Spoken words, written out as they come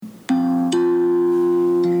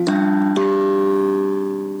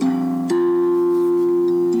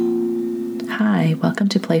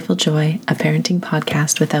welcome to Playful Joy, a parenting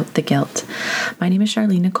podcast without the guilt. My name is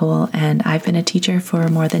Charlene Nicole, and I've been a teacher for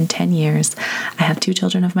more than 10 years. I have 2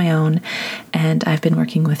 children of my own, and I've been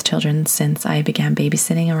working with children since I began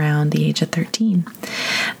babysitting around the age of 13.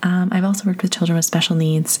 I've also worked with children with special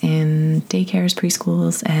needs in daycares,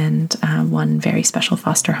 preschools, and one very special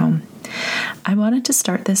foster home. I wanted to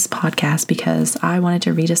start this podcast because I wanted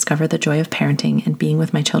to rediscover the joy of parenting and being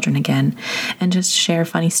with my children again, and just share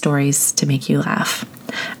funny stories to make you laugh.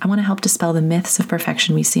 I want to help dispel the myths of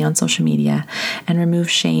perfection we see on social media and remove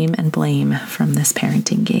shame and blame from this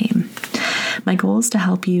parenting game. My goal is to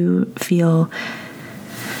help you feel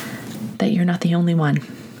that you're not the only one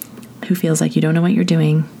who feels like you don't know what you're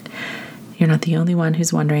doing. You're not the only one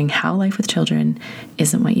who's wondering how life with children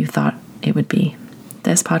isn't what you thought it would be.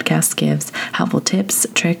 This podcast gives helpful tips,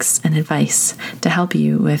 tricks, and advice to help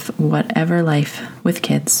you with whatever life with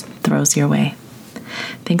kids throws your way.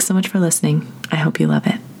 Thanks so much for listening. I hope you love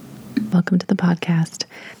it. Welcome to the podcast.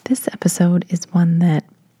 This episode is one that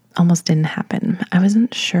almost didn't happen. I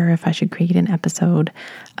wasn't sure if I should create an episode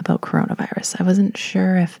about coronavirus. I wasn't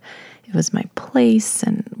sure if it was my place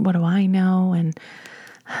and what do I know. And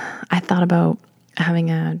I thought about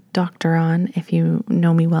having a doctor on. If you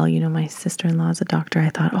know me well, you know my sister-in-law is a doctor. I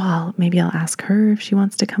thought, maybe I'll ask her if she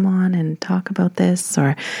wants to come on and talk about this,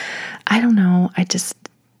 or I don't know. I just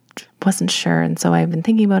wasn't sure. And so I've been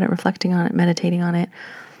thinking about it, reflecting on it, meditating on it.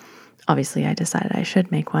 Obviously, I decided I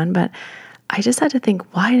should make one, but I just had to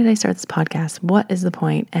think, why did I start this podcast? What is the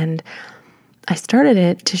point? And I started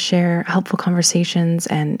it to share helpful conversations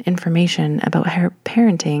and information about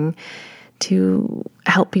parenting to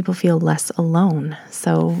help people feel less alone.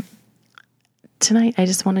 So tonight, I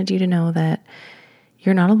just wanted you to know that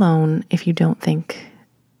you're not alone if you don't think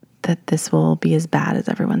that this will be as bad as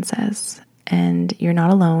everyone says. And you're not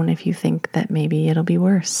alone if you think that maybe it'll be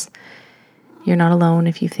worse. You're not alone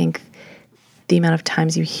if you think the amount of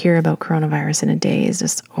times you hear about coronavirus in a day is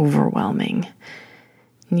just overwhelming.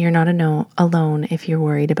 And you're not alone if you're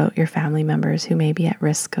worried about your family members who may be at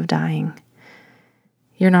risk of dying.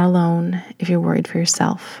 You're not alone if you're worried for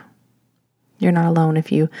yourself. You're not alone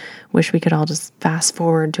if you wish we could all just fast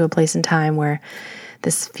forward to a place in time where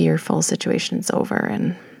this fearful situation is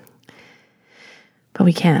over, but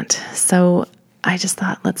we can't. So I just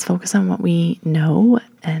thought, let's focus on what we know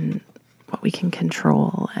and what we can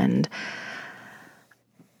control. And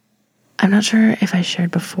I'm not sure if I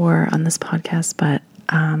shared before on this podcast, but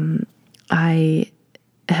I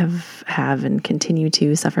have and continue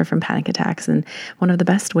to suffer from panic attacks. And one of the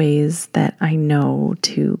best ways that I know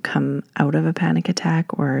to come out of a panic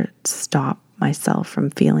attack or stop myself from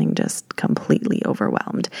feeling just completely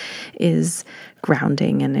overwhelmed is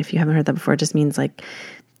grounding. And if you haven't heard that before, it just means like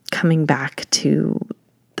coming back to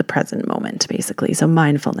the present moment, basically. So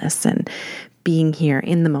mindfulness and being here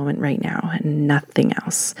in the moment right now and nothing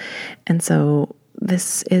else. And so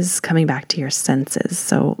this is coming back to your senses.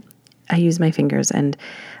 So I use my fingers and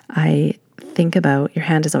I think about, your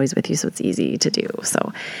hand is always with you, so it's easy to do.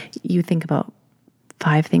 So you think about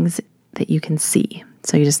 5 things that you can see.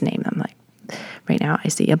 So you just name them. Like right now, I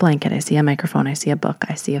see a blanket, I see a microphone, I see a book,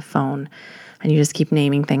 I see a phone, and you just keep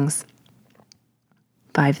naming things.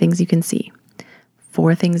 5 things you can see.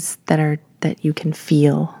 4 things that you can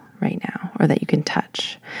feel right now or that you can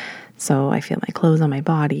touch. So I feel my clothes on my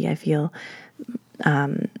body. I feel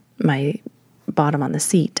my bottom on the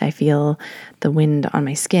seat. I feel the wind on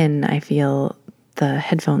my skin. I feel the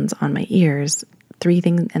headphones on my ears. 3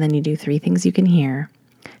 things, and then you do 3 things you can hear,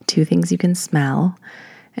 2 things you can smell,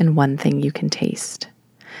 and 1 thing you can taste.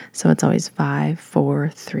 So it's always 5, 4,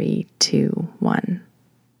 3, 2, 1.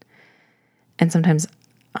 And sometimes,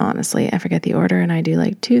 honestly, I forget the order and I do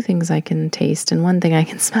like 2 things I can taste and 1 thing I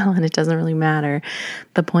can smell, and it doesn't really matter.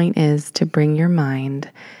 The point is to bring your mind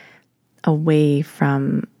away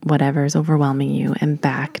from whatever is overwhelming you and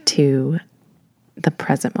back to the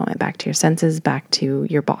present moment, back to your senses, back to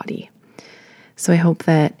your body. So I hope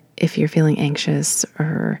that if you're feeling anxious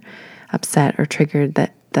or upset or triggered,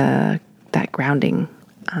 that that grounding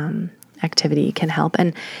activity can help.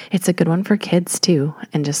 And it's a good one for kids too.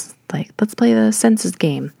 And just like, let's play the senses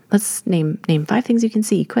game. Let's name 5 things you can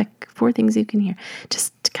see, quick, 4 things you can hear.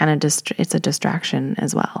 Just kind of it's a distraction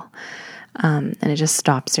as well. And it just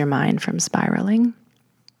stops your mind from spiraling.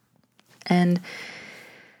 And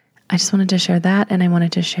I just wanted to share that. And I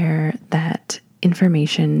wanted to share that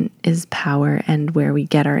information is power, and where we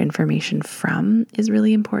get our information from is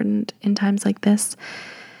really important in times like this.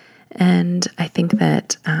 And I think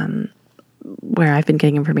that where I've been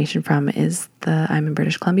getting information from is I'm in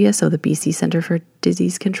British Columbia, so the BC Centre for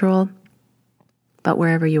Disease Control. But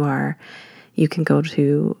wherever you are, you can go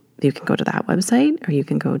to you can go to that website, or you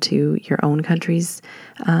can go to your own country's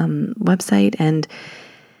website and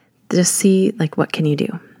just see like, what can you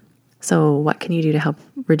do? So what can you do to help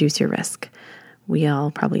reduce your risk? We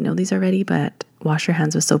all probably know these already, but wash your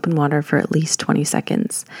hands with soap and water for at least 20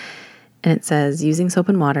 seconds. And it says using soap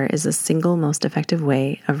and water is the single most effective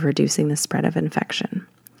way of reducing the spread of infection.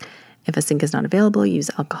 If a sink is not available, use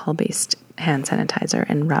alcohol-based hand sanitizer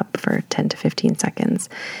and rub for 10 to 15 seconds.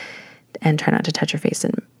 And try not to touch your face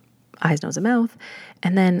and eyes, nose, and mouth.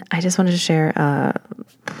 And then I just wanted to share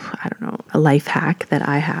a life hack that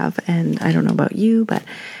I have. And I don't know about you, but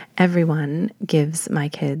everyone gives my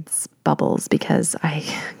kids bubbles because I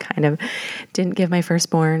kind of didn't give my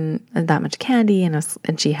firstborn that much candy, and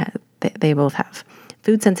they both have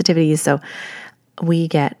food sensitivities. So we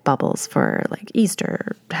get bubbles for like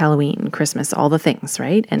Easter, Halloween, Christmas, all the things,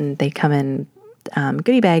 right? And they come in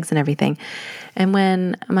goodie bags and everything. And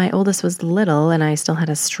when my oldest was little and I still had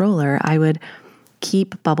a stroller, I would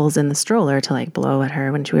keep bubbles in the stroller to like blow at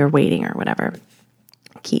her when we were waiting or whatever.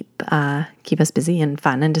 Keep us busy and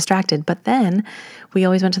fun and distracted. But then we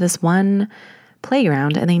always went to this one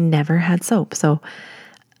playground and they never had soap. So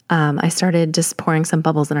I started just pouring some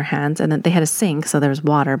bubbles in her hands, and then they had a sink, so there was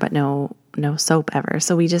water, but no soap ever.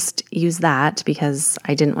 So we just used that because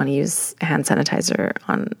I didn't want to use hand sanitizer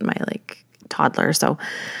on my like toddler. So,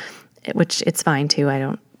 which it's fine too. I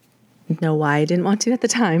don't know why I didn't want to at the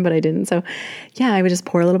time, but I didn't. So yeah, I would just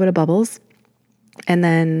pour a little bit of bubbles and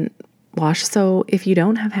then wash. So if you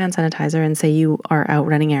don't have hand sanitizer and say you are out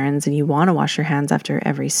running errands and you want to wash your hands after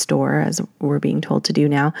every store, as we're being told to do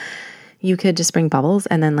now, you could just bring bubbles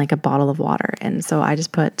and then like a bottle of water. And so I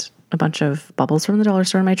just put a bunch of bubbles from the dollar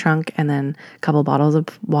store in my trunk and then a couple bottles of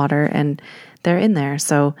water, and they're in there.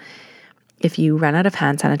 So if you run out of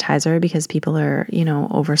hand sanitizer because people are,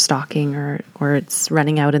 overstocking or it's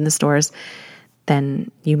running out in the stores,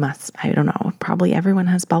 then you must, I don't know, probably everyone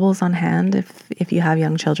has bubbles on hand if you have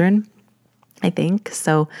young children, I think.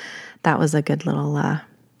 So that was a good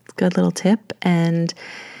little tip. And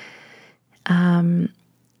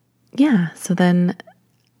so then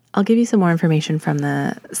I'll give you some more information from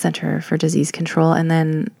the Center for Disease Control, and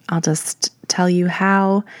then I'll just tell you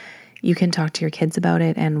how you can talk to your kids about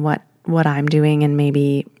it and what I'm doing, and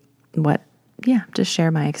maybe just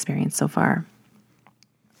share my experience so far.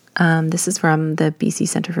 This is from the BC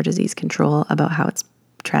Center for Disease Control about how it's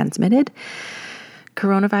transmitted.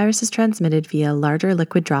 Coronavirus is transmitted via larger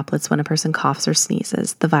liquid droplets when a person coughs or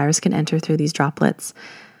sneezes. The virus can enter through these droplets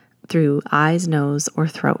through eyes, nose, or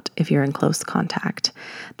throat if you're in close contact.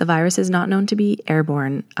 The virus is not known to be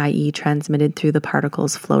airborne, i.e. transmitted through the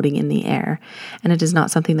particles floating in the air, and it is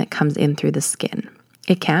not something that comes in through the skin.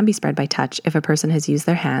 It can be spread by touch if a person has used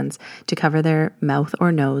their hands to cover their mouth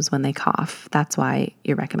or nose when they cough. That's why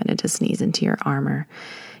you're recommended to sneeze into your arm or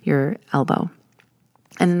your elbow.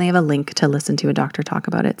 And then they have a link to listen to a doctor talk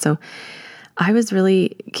about it. So I was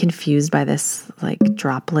really confused by this like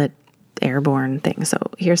droplet airborne thing. So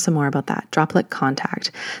here's some more about that. Droplet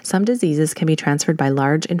contact. Some diseases can be transferred by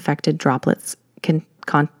large infected droplets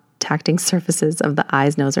contacting surfaces of the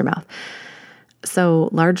eyes, nose, or mouth. So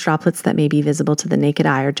large droplets that may be visible to the naked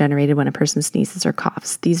eye are generated when a person sneezes or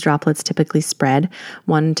coughs. These droplets typically spread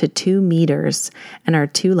 1 to 2 meters and are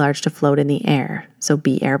too large to float in the air, so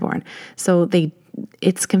be airborne. So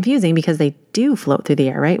it's confusing because they do float through the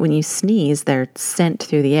air, right? When you sneeze, they're sent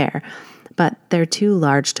through the air, but they're too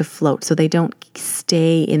large to float, so they don't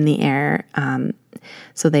stay in the air.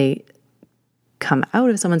 So they come out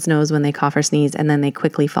of someone's nose when they cough or sneeze, and then they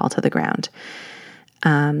quickly fall to the ground.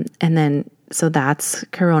 So that's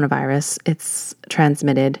coronavirus. It's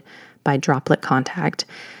transmitted by droplet contact.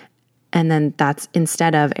 And then that's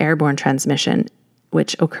instead of airborne transmission,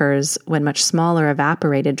 which occurs when much smaller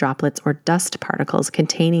evaporated droplets or dust particles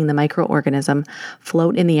containing the microorganism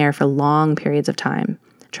float in the air for long periods of time.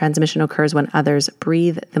 Transmission occurs when others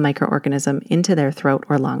breathe the microorganism into their throat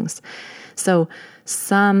or lungs. So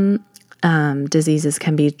some diseases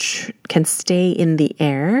can stay in the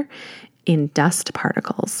air in dust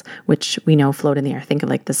particles, which we know float in the air. Think of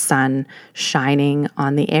like the sun shining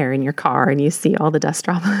on the air in your car and you see all the dust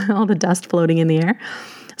all the dust floating in the air.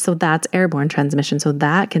 So that's airborne transmission. So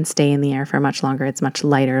that can stay in the air for much longer. It's much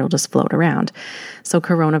lighter. It'll just float around. So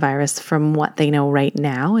coronavirus, from what they know right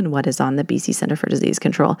now and what is on the BC Center for Disease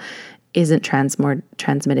Control, isn't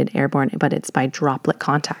transmitted airborne, but it's by droplet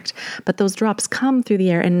contact. But those drops come through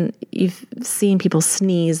the air, and you've seen people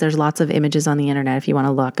sneeze. There's lots of images on the internet if you want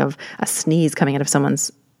to look of a sneeze coming out of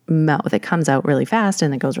someone's mouth. It comes out really fast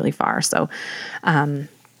and it goes really far. So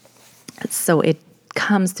it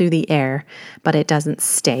comes through the air, but it doesn't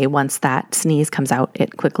stay. Once that sneeze comes out,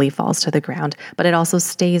 it quickly falls to the ground, but it also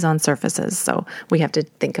stays on surfaces. So we have to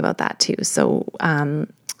think about that too. So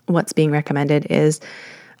what's being recommended is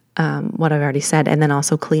what I've already said, and then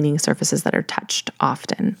also cleaning surfaces that are touched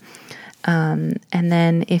often. And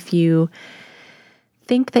then if you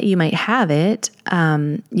think that you might have it,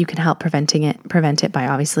 you can help prevent it by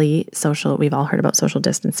obviously we've all heard about social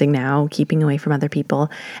distancing now, keeping away from other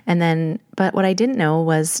people. And then, but what I didn't know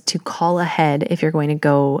was to call ahead if you're going to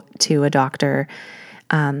go to a doctor.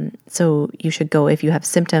 So you should go if you have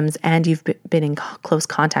symptoms and you've been in close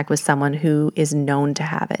contact with someone who is known to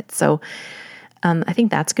have it. So I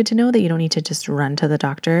think that's good to know, that you don't need to just run to the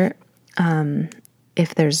doctor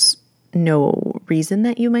if there's no reason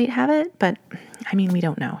that you might have it. But I mean, we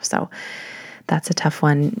don't know. So that's a tough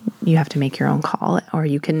one. You have to make your own call, or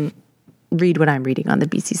you can read what I'm reading on the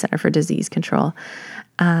BC Centre for Disease Control.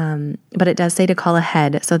 But it does say to call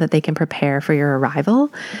ahead so that they can prepare for your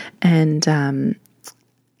arrival. And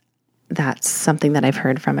that's something that I've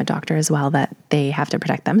heard from a doctor as well, that they have to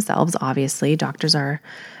protect themselves. Obviously, doctors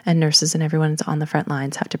and nurses and everyone's on the front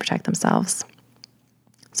lines have to protect themselves.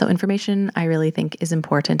 So information I really think is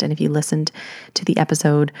important. And if you listened to the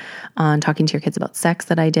episode on talking to your kids about sex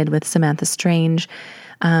that I did with Samantha Strange,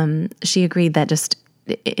 she agreed that just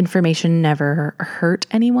information never hurt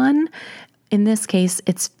anyone. In this case,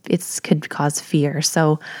 it's could cause fear.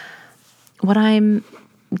 So what I'm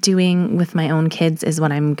doing with my own kids is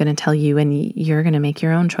what I'm going to tell you, and you're going to make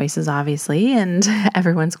your own choices, obviously, and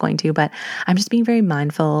everyone's going to, but I'm just being very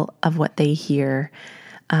mindful of what they hear.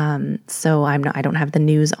 So I don't have the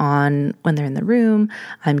news on when they're in the room.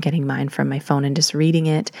 I'm getting mine from my phone and just reading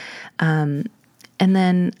it. And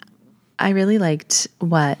then I really liked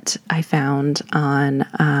what I found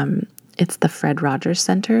on, it's the Fred Rogers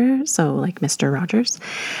Center. So like Mr. Rogers.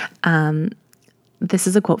 This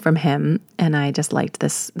is a quote from him, and I just liked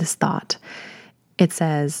this thought. It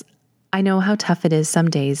says, "I know how tough it is some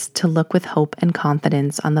days to look with hope and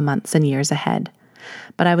confidence on the months and years ahead.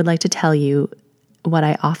 But I would like to tell you what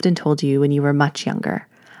I often told you when you were much younger.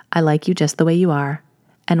 I like you just the way you are.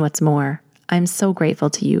 And what's more, I'm so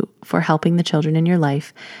grateful to you for helping the children in your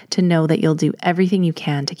life to know that you'll do everything you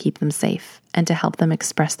can to keep them safe and to help them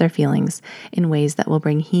express their feelings in ways that will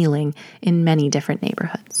bring healing in many different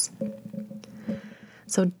neighborhoods."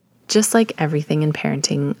 So just like everything in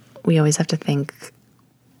parenting, we always have to think,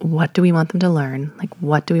 what do we want them to learn? Like,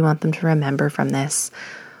 what do we want them to remember from this?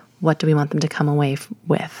 What do we want them to come away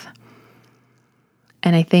with?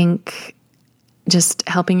 And I think just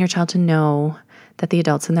helping your child to know that the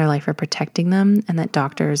adults in their life are protecting them, and that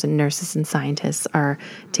doctors and nurses and scientists are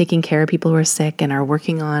taking care of people who are sick and are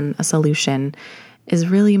working on a solution is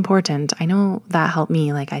really important. I know that helped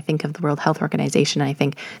me. Like, I think of the World Health Organization, and I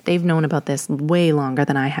think they've known about this way longer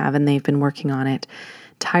than I have, and they've been working on it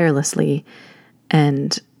tirelessly.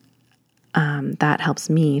 And that helps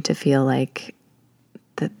me to feel like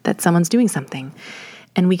that someone's doing something.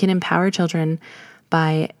 And we can empower children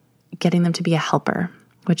by getting them to be a helper,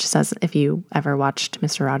 which says, if you ever watched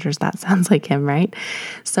Mr. Rogers, that sounds like him, right?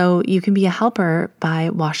 So you can be a helper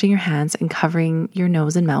by washing your hands and covering your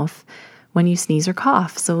nose and mouth when you sneeze or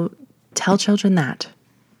cough. So tell children that.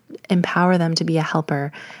 Empower them to be a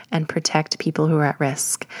helper and protect people who are at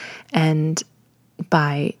risk. And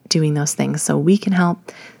by doing those things, so we can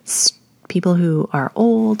help people who are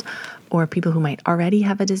old or people who might already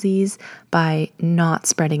have a disease by not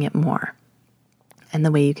spreading it more. And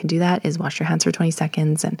the way you can do that is wash your hands for 20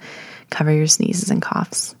 seconds and cover your sneezes and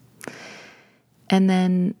coughs. And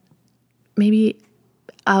then maybe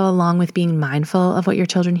along with being mindful of what your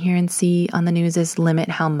children hear and see on the news is limit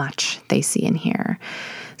how much they see and hear.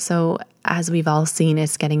 So as we've all seen,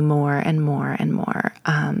 it's getting more and more and more.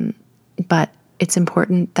 But it's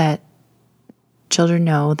important that children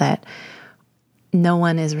know that no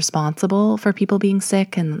one is responsible for people being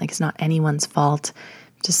sick, and like, it's not anyone's fault,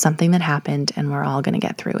 just something that happened, and we're all going to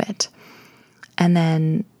get through it. And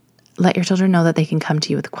then let your children know that they can come to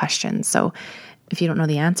you with questions. So if you don't know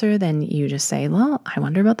the answer, then you just say, well, I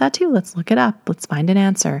wonder about that too. Let's look it up. Let's find an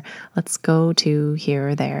answer. Let's go to here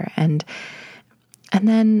or there. And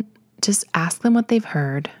then just ask them what they've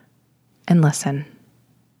heard and listen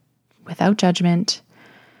without judgment,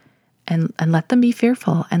 and let them be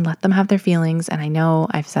fearful and let them have their feelings. And I know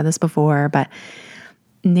I've said this before, but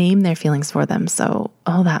name their feelings for them. So,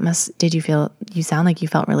 you sound like you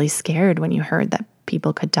felt really scared when you heard that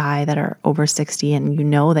people could die that are over 60, and you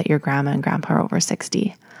know that your grandma and grandpa are over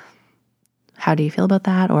 60. How do you feel about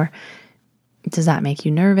that? Or does that make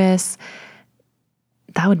you nervous?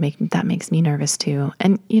 That makes me nervous too.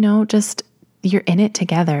 And, just, you're in it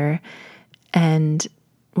together, And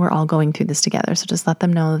we're all going through this together. So just let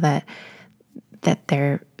them know that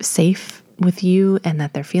they're safe with you and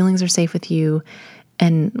that their feelings are safe with you.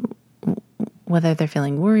 And whether they're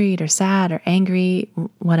feeling worried or sad or angry,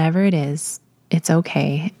 whatever it is, it's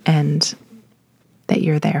okay. And that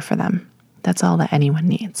you're there for them. That's all that anyone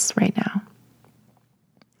needs right now.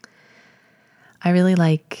 I really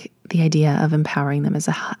like the idea of empowering them as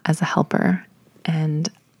a helper. And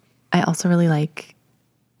I also really like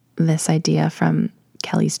this idea from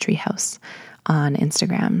Kelly's Treehouse on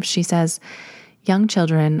Instagram. She says, young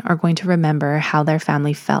children are going to remember how their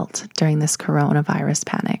family felt during this coronavirus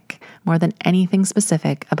panic more than anything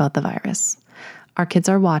specific about the virus. Our kids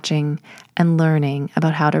are watching and learning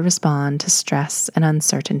about how to respond to stress and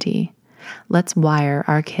uncertainty. Let's wire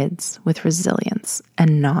our kids with resilience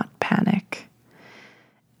and not panic.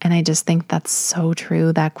 And I just think that's so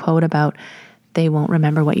true. That quote about they won't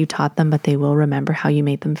remember what you taught them, but they will remember how you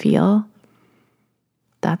made them feel.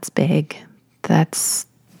 That's big. That's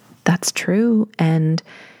true. And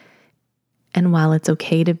while it's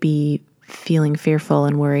okay to be feeling fearful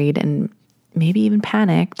and worried and maybe even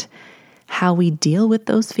panicked, how we deal with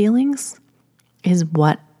those feelings is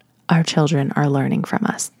what our children are learning from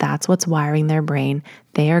us. That's what's wiring their brain.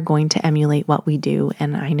 They are going to emulate what we do.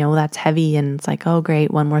 And I know that's heavy and it's like, oh,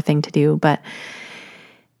 great, one more thing to do, but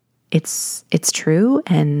it's true.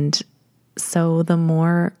 And so the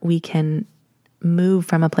more we can move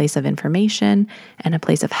from a place of information and a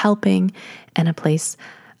place of helping and a place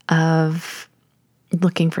of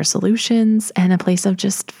looking for solutions and a place of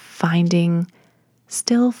just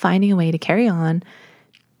still finding a way to carry on,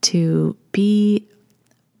 to be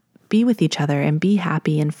with each other and be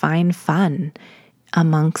happy and find fun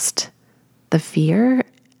amongst the fear,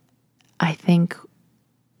 I think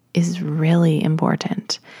is really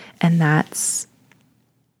important. And that's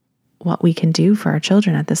what we can do for our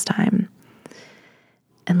children at this time.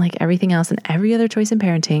 And like everything else and every other choice in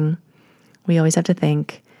parenting, we always have to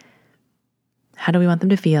think, how do we want them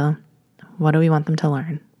to feel? What do we want them to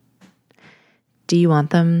learn? Do you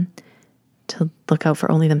want them to look out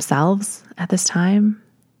for only themselves at this time?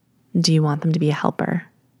 Do you want them to be a helper?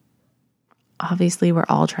 Obviously, we're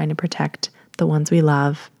all trying to protect the ones we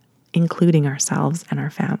love, including ourselves and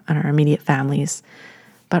our immediate families.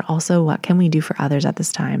 But also, what can we do for others at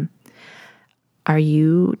this time? Are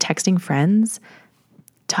you texting friends?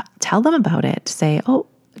 Tell them about it. Say, oh,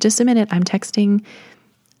 just a minute, I'm texting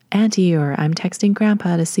Auntie or I'm texting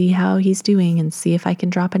Grandpa to see how he's doing and see if I can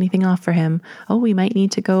drop anything off for him. Oh, we might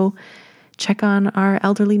need to go check on our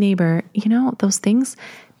elderly neighbor. You know, those things.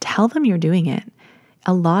 Tell them you're doing it.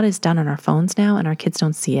 A lot is done on our phones now and our kids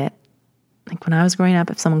don't see it. Like when I was growing up,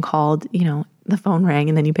 if someone called, the phone rang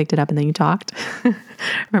and then you picked it up and then you talked.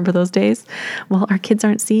 Remember those days? Well, our kids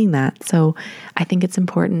aren't seeing that. So I think it's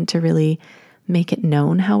important to really make it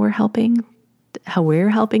known how we're helping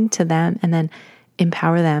to them, and then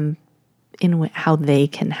empower them in how they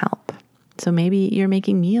can help. So maybe you're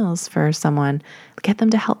making meals for someone. Get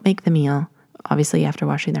them to help make the meal, obviously after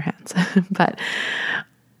washing their hands. But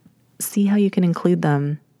see how you can include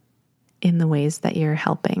them in the ways that you're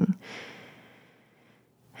helping.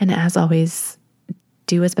 And as always,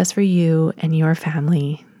 do what's best for you and your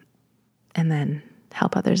family, and then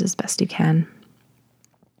help others as best you can.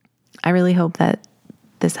 I really hope that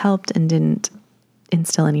this helped and didn't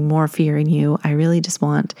instill any more fear in you. I really just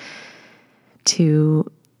want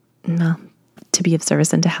to be of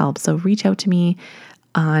service and to help. So reach out to me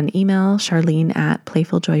on email,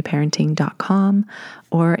 charlene@playfuljoyparenting.com,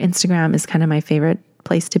 or Instagram is kind of my favorite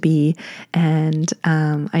place to be. And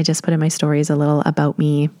I just put in my stories a little about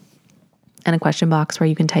me and a question box where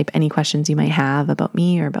you can type any questions you might have about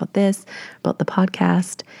me or about this, about the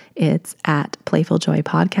podcast. It's at Playful Joy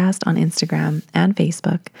Podcast on Instagram and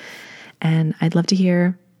Facebook. And I'd love to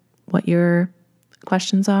hear what your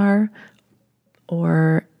questions are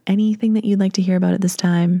or anything that you'd like to hear about at this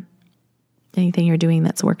time, anything you're doing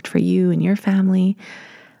that's worked for you and your family,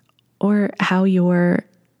 or how you're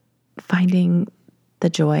finding the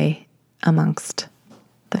joy amongst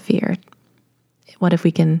the fear. What if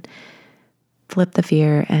we can flip the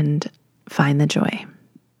fear and find the joy?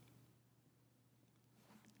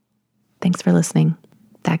 Thanks for listening.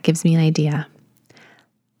 That gives me an idea.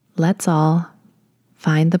 Let's all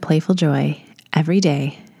find the playful joy every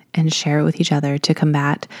day and share it with each other to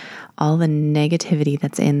combat all the negativity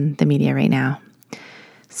that's in the media right now.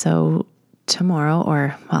 So tomorrow,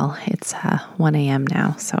 it's 1 a.m.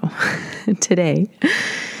 now, so today,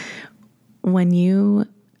 when you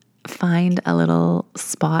find a little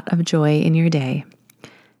spot of joy in your day,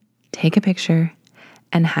 take a picture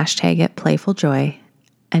and hashtag it Playful Joy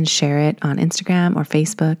and share it on Instagram or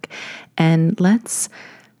Facebook. And let's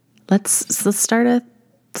start a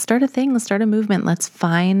thing. Let's start a movement. Let's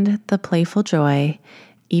find the playful joy,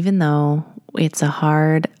 even though it's a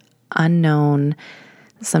hard, unknown,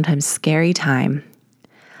 sometimes scary time.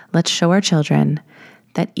 Let's show our children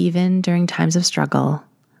that even during times of struggle,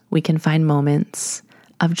 we can find moments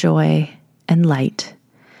of joy and light,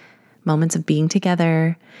 moments of being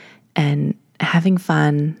together and having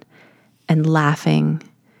fun and laughing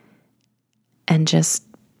and just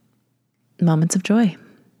moments of joy.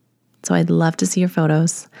 So I'd love to see your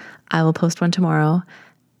photos. I will post one tomorrow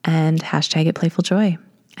and hashtag it Playful Joy.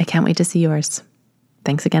 I can't wait to see yours.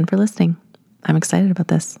 Thanks again for listening. I'm excited about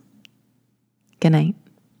this. Good night.